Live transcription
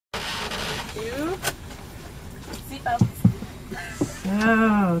you. Seatbelts.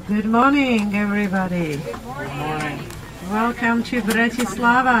 So, good morning, everybody. Good morning. Welcome to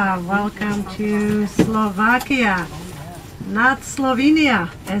Bratislava. Welcome to Slovakia. Not Slovenia,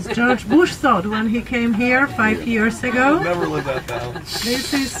 as George Bush thought when he came here 5 years ago. Never live that down.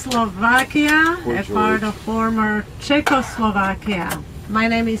 This is Slovakia, a part of former Czechoslovakia. My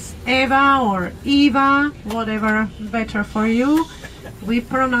name is Eva or Eva, whatever better for you. We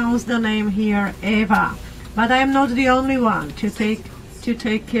pronounce the name here Eva. But I am not the only one to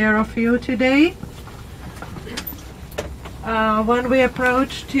take care of you today. When we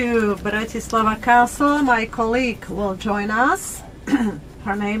approach to Bratislava Castle, my colleague will join us.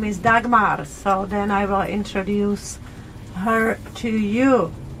 Her name is Dagmar, so then I will introduce her to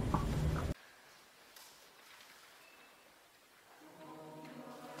you.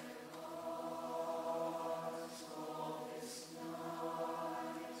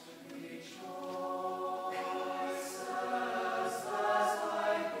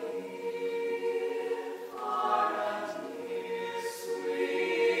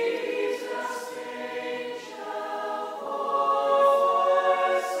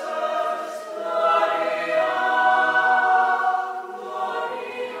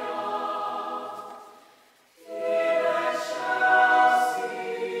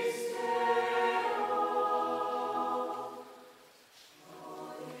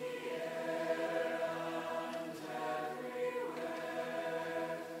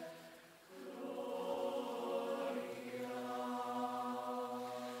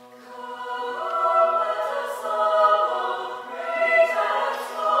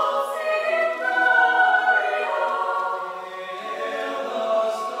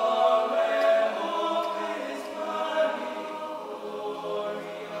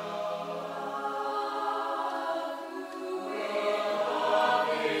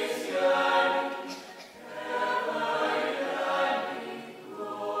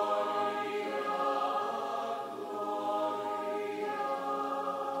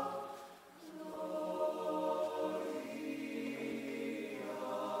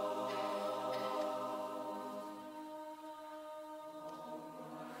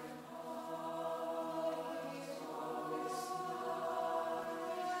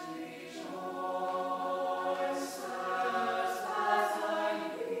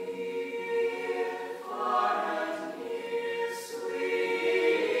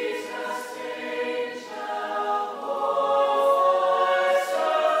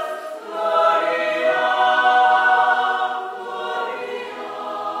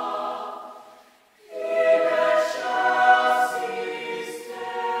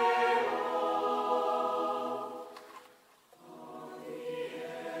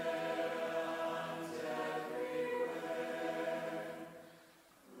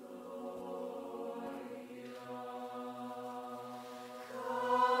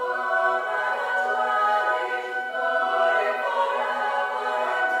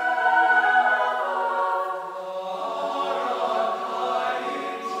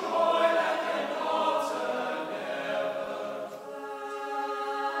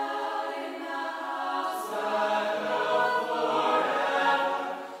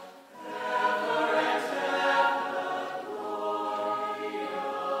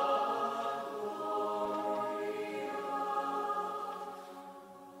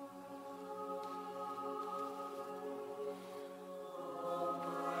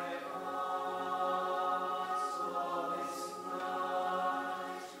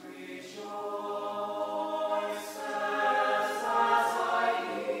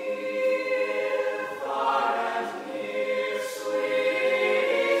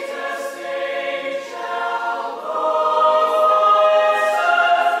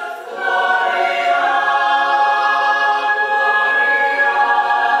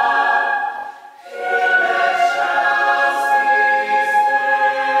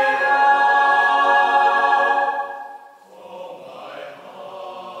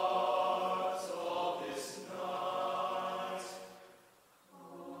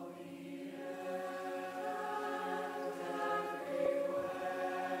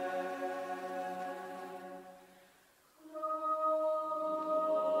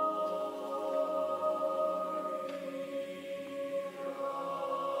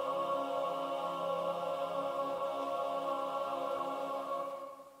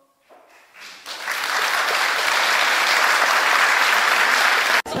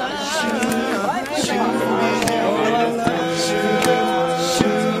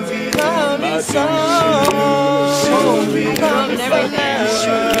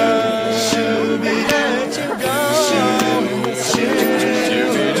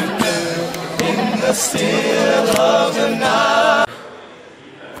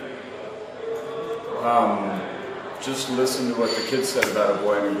 Just listen to what the kids said about a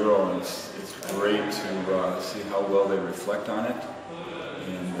boy and a girl, and it's great to see how well they reflect on it,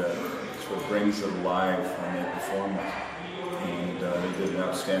 and it's what brings it alive when they perform it. And they did an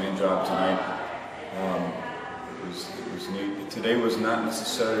outstanding job tonight. It was neat. Today was not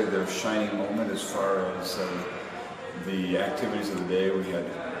necessarily their shining moment as far as the activities of the day. We had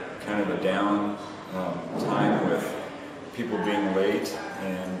kind of a down time with people being late,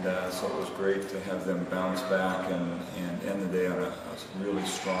 and so it was great to have them bounce back and end the day on a really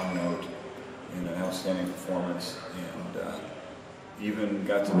strong note and an outstanding performance, and even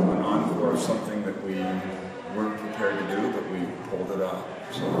got to do an encore of something that we weren't prepared to do, but we pulled it off.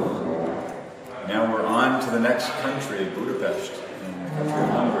 So now we're on to the next country, Budapest, in the country of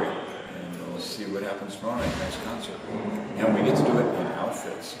Hungary, and we'll see what happens tomorrow night, next concert. And we get to do it in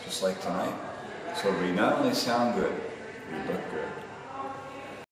outfits, just like tonight. So we not only sound good, we look